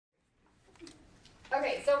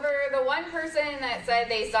Okay, so for the one person that said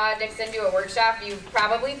they saw Dixon do a workshop, you've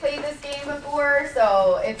probably played this game before,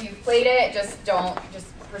 so if you've played it, just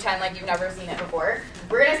pretend like you've never seen it before.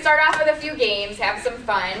 We're going to start off with a few games, have some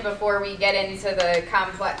fun before we get into the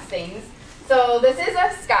complex things. So this is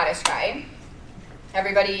a Scottish guy.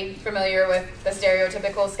 Everybody familiar with the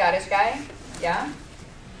stereotypical Scottish guy? Yeah?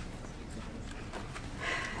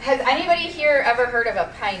 Has anybody here ever heard of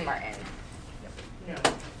a pine marten? No.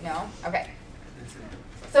 No? Okay.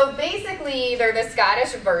 So basically, they're the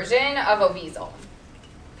Scottish version of a weasel.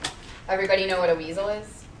 Everybody know what a weasel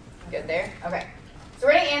is? Good there? Okay. So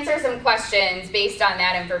we're going to answer some questions based on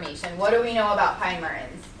that information. What do we know about pine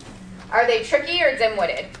martens? Are they tricky or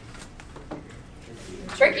dim-witted?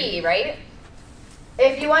 Tricky, right?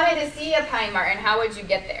 If you wanted to see a pine marten, how would you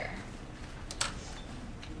get there?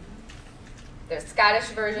 The Scottish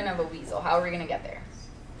version of a weasel. How are we going to get there?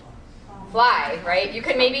 Fly, right? You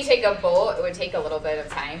could maybe take a boat. It would take a little bit of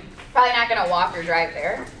time. Probably not going to walk or drive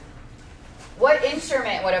there. What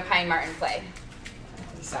instrument would a pine marten play?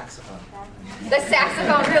 The saxophone. The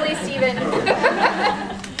saxophone, really, Stephen?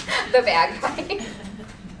 The bagpipe.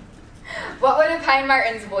 What would a pine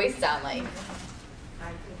marten's voice sound like?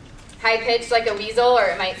 High pitched like a weasel, or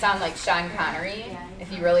it might sound like Sean Connery, if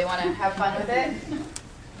you really want to have fun with it.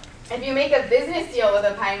 If you make a business deal with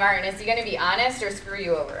a pine marten, is he going to be honest or screw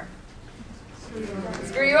you over?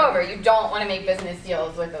 Screw you over. You don't want to make business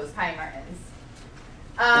deals with those pine martens.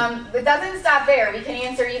 It doesn't stop there. We can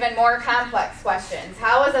answer even more complex questions.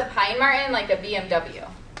 How is a pine marten like a BMW?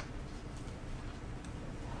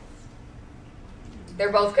 They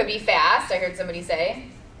both could be fast, I heard somebody say.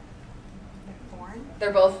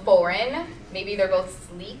 They're both foreign. Maybe they're both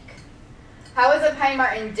sleek. How is a pine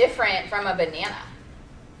marten different from a banana?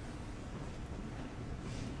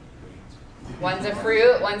 One's a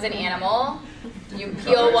fruit, one's an animal. You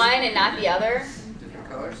peel one and not the other. Different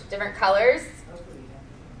colors. Different colors.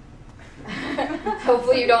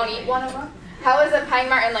 Hopefully you don't eat one of them. How is a pine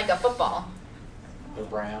marten like a football? They're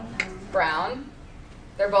brown. Brown.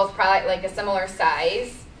 They're both probably like a similar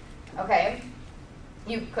size. Okay.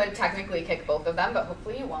 You could technically kick both of them, but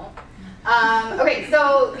hopefully you won't. Okay,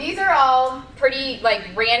 so these are all pretty like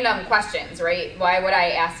random questions, right? Why would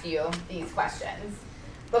I ask you these questions?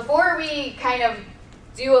 Before we kind of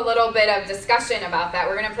do a little bit of discussion about that,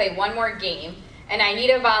 we're going to play one more game, and I need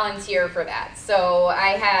a volunteer for that. So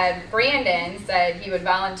I had Brandon said he would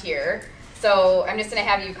volunteer, so I'm just going to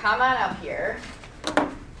have you come on up here.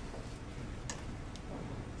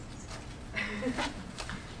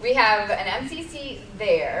 We have an empty seat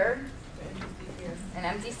there, an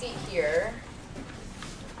empty seat here.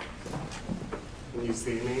 Can you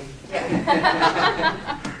see me?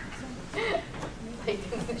 Yeah.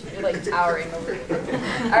 You're like towering over here.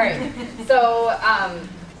 All right. So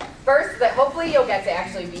first, hopefully you'll get to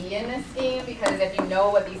actually be in this game, because if you know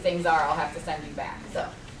what these things are, I'll have to send you back. So,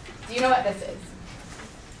 do you know what this is?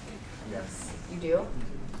 Yes. You do? All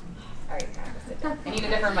right. I need a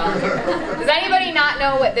different volunteer. Does anybody not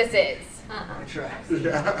know what this is? I try.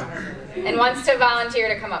 Yeah. And wants to volunteer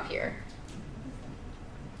to come up here?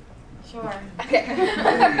 Sure. Okay.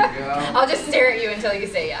 There you go. I'll just stare at you until you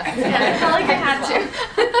say yes. Yeah, I felt like I had to.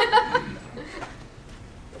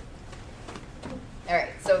 All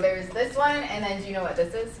right, so there's this one, and then do you know what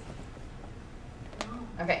this is?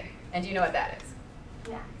 Okay, and do you know what that is?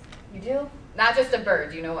 Yeah. You do? Not just a bird,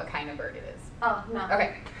 do you know what kind of bird it is? Oh, no.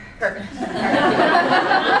 Okay, perfect.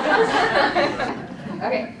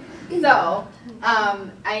 Okay, so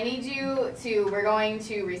I need you to, we're going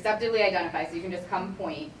to receptively identify, so you can just come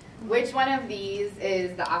point. Which one of these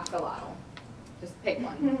is the axolotl? Just pick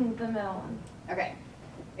one. The middle one. Okay,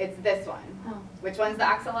 it's this one. Oh, Which one's the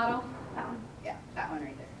axolotl? that one. Yeah, that one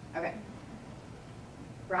right there. Okay.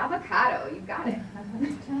 Bravocado, you got it.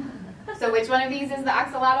 So which one of these is the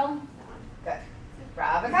axolotl? Good.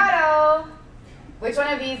 Bravocado. Which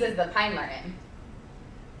one of these is the pine marten?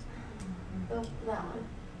 That one.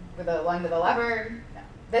 For the one to the left? No.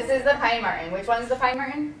 This is the pine marten. Which one's the pine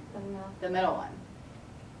marten? The middle. The middle one.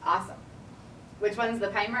 Awesome. Which one's the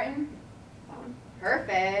pine marten? That one.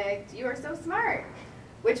 Perfect. You are so smart.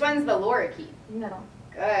 Which one's the lorikeet? Middle.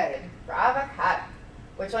 Good. Bravocado.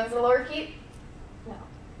 Which one's the lorikeet? No.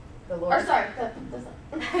 The Or lorikeet. sorry, this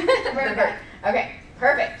one. The bird. Okay,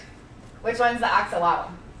 perfect. Which one's the axolotl?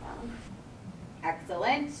 That one.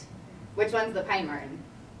 Excellent. Which one's the pine marten?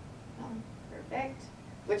 That one. Perfect.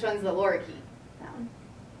 Which one's the lorikeet? That one.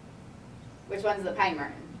 Which one's the pine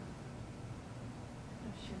marten?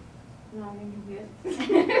 Oh, shoot. No, I'm confused.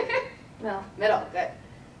 No. Middle, good.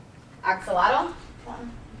 Axolotl? That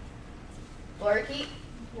one. Lorikeet?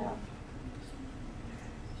 No.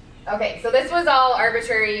 Okay, so this was all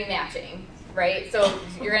arbitrary matching, right? So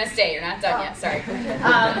you're going to stay. You're not done yet. Sorry.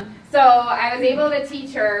 So I was able to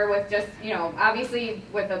teach her with just, obviously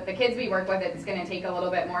with the kids we work with, it's going to take a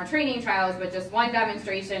little bit more training trials, but just one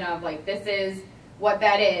demonstration of like, this is what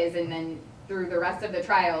that is. And then through the rest of the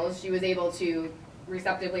trials, she was able to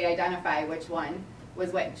receptively identify which one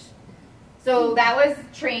was which. So that was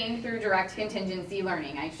trained through direct contingency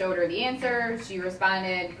learning. I showed her the answer, she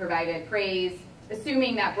responded, provided praise,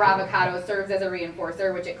 assuming that bravocado serves as a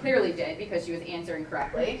reinforcer, which it clearly did because she was answering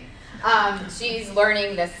correctly. She's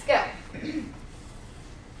learning this skill.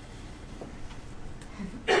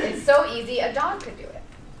 It's so easy, a dog could do it.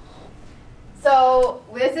 So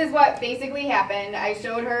this is what basically happened. I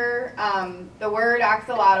showed her the word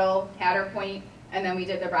axolotl, had her point, and then we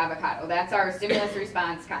did the bravocado. That's our stimulus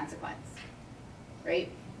response consequence, right?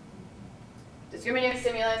 Discriminative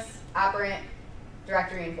stimulus, operant,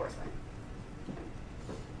 direct reinforcement.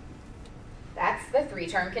 That's the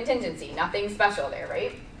three-term contingency. Nothing special there,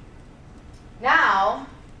 right? Now,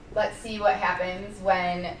 let's see what happens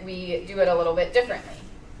when we do it a little bit differently.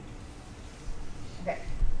 Okay.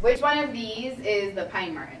 Which one of these is the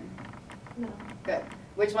pine marten? No. Good.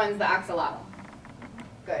 Which one's the axolotl?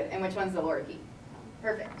 Good. And which one's the lorikeet?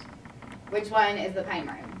 Perfect. Which one is the pine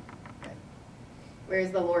marten? Good.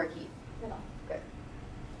 Where's the lorikeet? Middle. Good.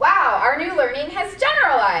 Wow, our new learning has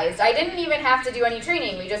generalized. I didn't even have to do any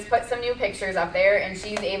training. We just put some new pictures up there, and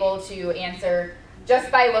she's able to answer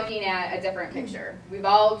just by looking at a different picture. We've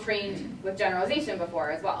all trained with generalization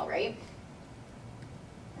before as well, right?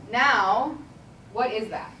 Now, what is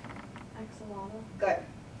that? Axolotl. Good.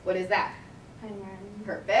 What is that? Pine marten.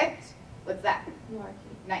 Perfect. What's that?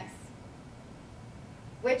 Lorikeet. Nice.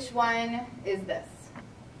 Which one is this?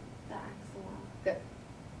 The axolotl. Good.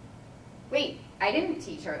 Wait, I didn't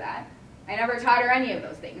teach her that. I never taught her any of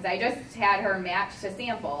those things. I just had her match to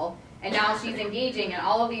sample, and now she's engaging in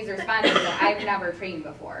all of these responses that I've never trained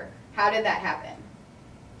before. How did that happen?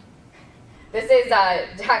 This is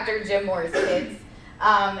Dr. Jim Moore's kids,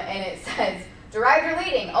 and it says, derived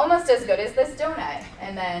relating, almost as good as this donut.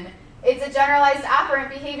 And then it's a generalized operant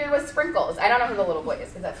behavior with sprinkles. I don't know who the little boy is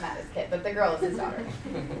because that's not his kid, but the girl is his daughter.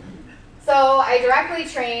 So I directly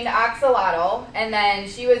trained axolotl, and then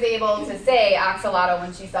she was able to say axolotl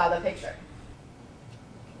when she saw the picture.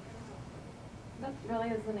 That really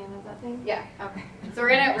is the name of that thing? Yeah, okay. So we're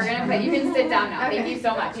gonna play. You can sit down now. Thank you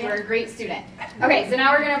so much. You're a great student. Okay, so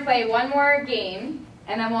now we're gonna play one more game,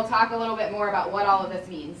 and then we'll talk a little bit more about what all of this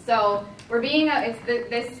means. So we're being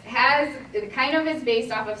it kind of is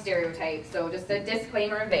based off of stereotypes. So just a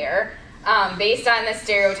disclaimer there, based on the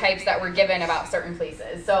stereotypes that were given about certain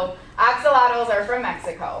places. So axolotls are from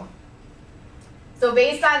Mexico. So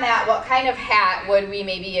based on that, what kind of hat would we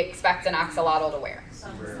maybe expect an axolotl to wear?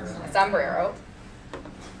 A sombrero.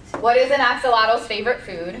 What is an axolotl's favorite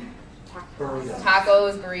food? Burritos.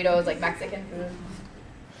 Tacos, burritos, like Mexican food.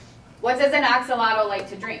 What does an axolotl like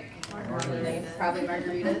to drink? Margaritas. Probably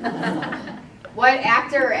margaritas. What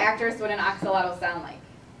actor or actress would an axolotl sound like?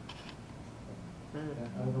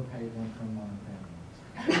 Overpaid one from one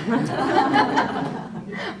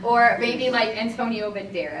family. Or maybe like Antonio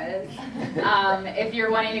Banderas. If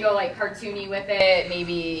you're wanting to go like cartoony with it,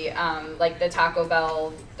 maybe like the Taco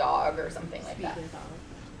Bell dog or something like that.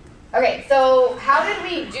 Okay, so how did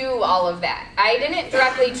we do all of that? I didn't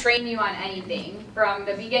directly train you on anything from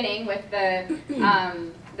the beginning with the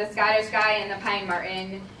Scottish guy and the pine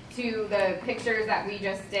marten to the pictures that we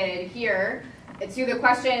just did here, to the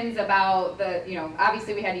questions about the,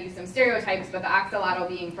 obviously we had to use some stereotypes, but the axolotl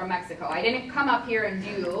being from Mexico. I didn't come up here and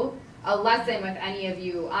do a lesson with any of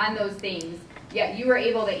you on those things, yet you were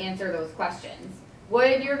able to answer those questions.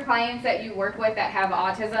 Would your clients that you work with that have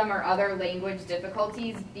autism or other language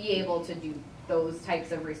difficulties be able to do those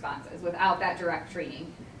types of responses without that direct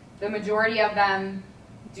training? The majority of them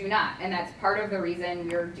do not, and that's part of the reason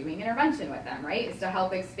we're doing intervention with them, right? Is to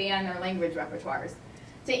help expand their language repertoires.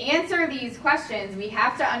 To answer these questions, we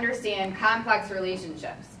have to understand complex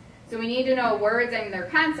relationships. So we need to know words and their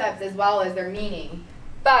concepts as well as their meaning.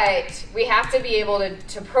 But we have to be able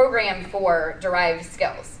to program for derived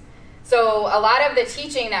skills. So a lot of the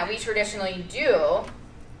teaching that we traditionally do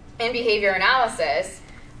in behavior analysis,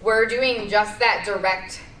 we're doing just that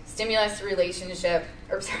direct stimulus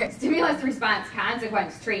response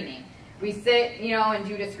consequence training. We sit, and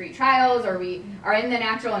do discrete trials, or we are in the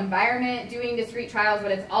natural environment doing discrete trials,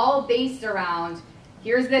 but it's all based around,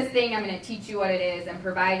 here's this thing, I'm going to teach you what it is and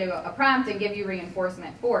provide a prompt and give you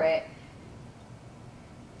reinforcement for it.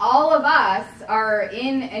 All of us are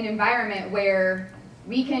in an environment where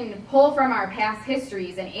we can pull from our past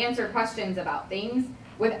histories and answer questions about things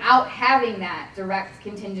without having that direct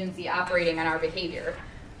contingency operating on our behavior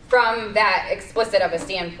from that explicit of a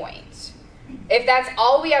standpoint. If that's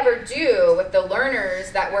all we ever do with the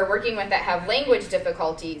learners that we're working with that have language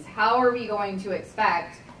difficulties, how are we going to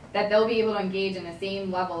expect that they'll be able to engage in the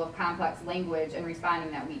same level of complex language and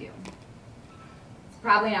responding that we do? It's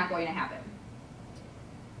probably not going to happen.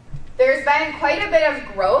 There's been quite a bit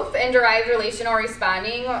of growth in derived relational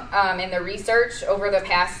responding in the research over the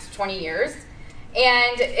past 20 years.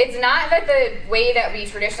 And it's not that the way that we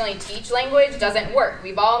traditionally teach language doesn't work.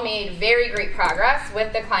 We've all made very great progress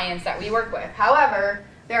with the clients that we work with. However,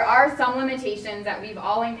 there are some limitations that we've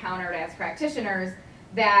all encountered as practitioners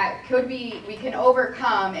that we can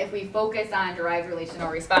overcome if we focus on derived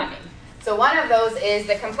relational responding. So one of those is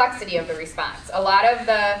the complexity of the response. A lot of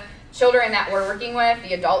the children that we're working with,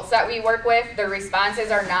 the adults that we work with, their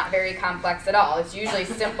responses are not very complex at all. It's usually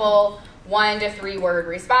simple 1 to 3 word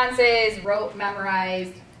responses, rote,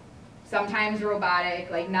 memorized, sometimes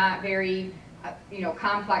robotic, like not very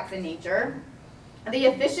complex in nature. The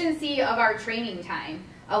efficiency of our training time.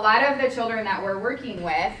 A lot of the children that we're working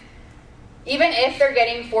with, even if they're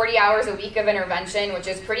getting 40 hours a week of intervention, which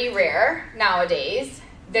is pretty rare nowadays,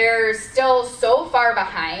 they're still so far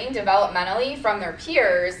behind developmentally from their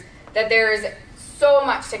peers that there's so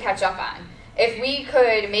much to catch up on. If we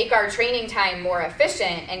could make our training time more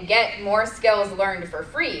efficient and get more skills learned for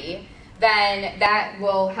free, then that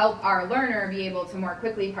will help our learner be able to more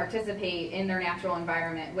quickly participate in their natural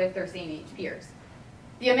environment with their same age peers.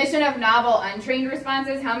 The omission of novel untrained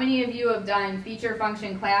responses. How many of you have done feature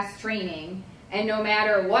function class training, and no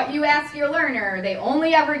matter what you ask your learner, they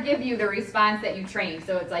only ever give you the response that you trained?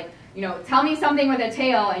 So it's like, tell me something with a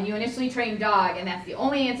tail, and you initially trained dog, and that's the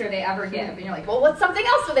only answer they ever give. And you're like, well, what's something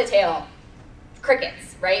else with a tail?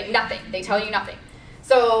 Crickets, right? Nothing. They tell you nothing.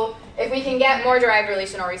 So if we can get more derived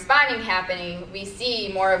relational responding happening, we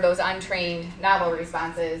see more of those untrained novel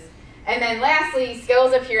responses. And then lastly,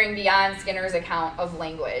 skills appearing beyond Skinner's account of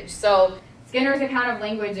language. So Skinner's account of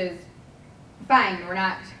language is fine. We're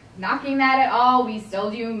not knocking that at all. We still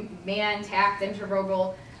do man, tact,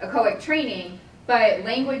 intervocal, echoic training, but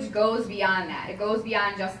language goes beyond that. It goes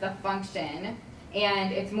beyond just the function,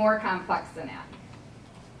 and it's more complex than that.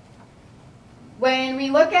 When we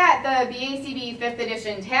look at the BACB 5th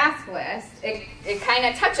edition task list, it kind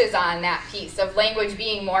of touches on that piece of language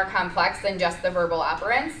being more complex than just the verbal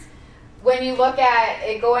operants. When you look at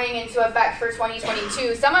it going into effect for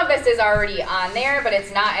 2022, some of this is already on there, but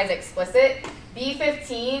it's not as explicit.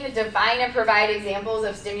 B15, define and provide examples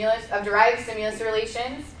of derived stimulus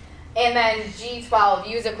relations. And then G12,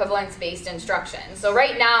 use equivalence-based instruction. So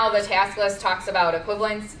right now, the task list talks about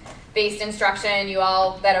equivalence-based instruction. You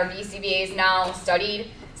all that are BCBAs now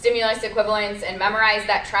studied stimulus equivalence and memorized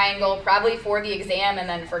that triangle probably for the exam and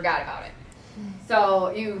then forgot about it.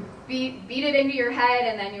 So you beat it into your head,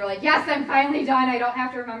 and then you're like, yes, I'm finally done. I don't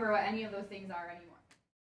have to remember what any of those things are anymore.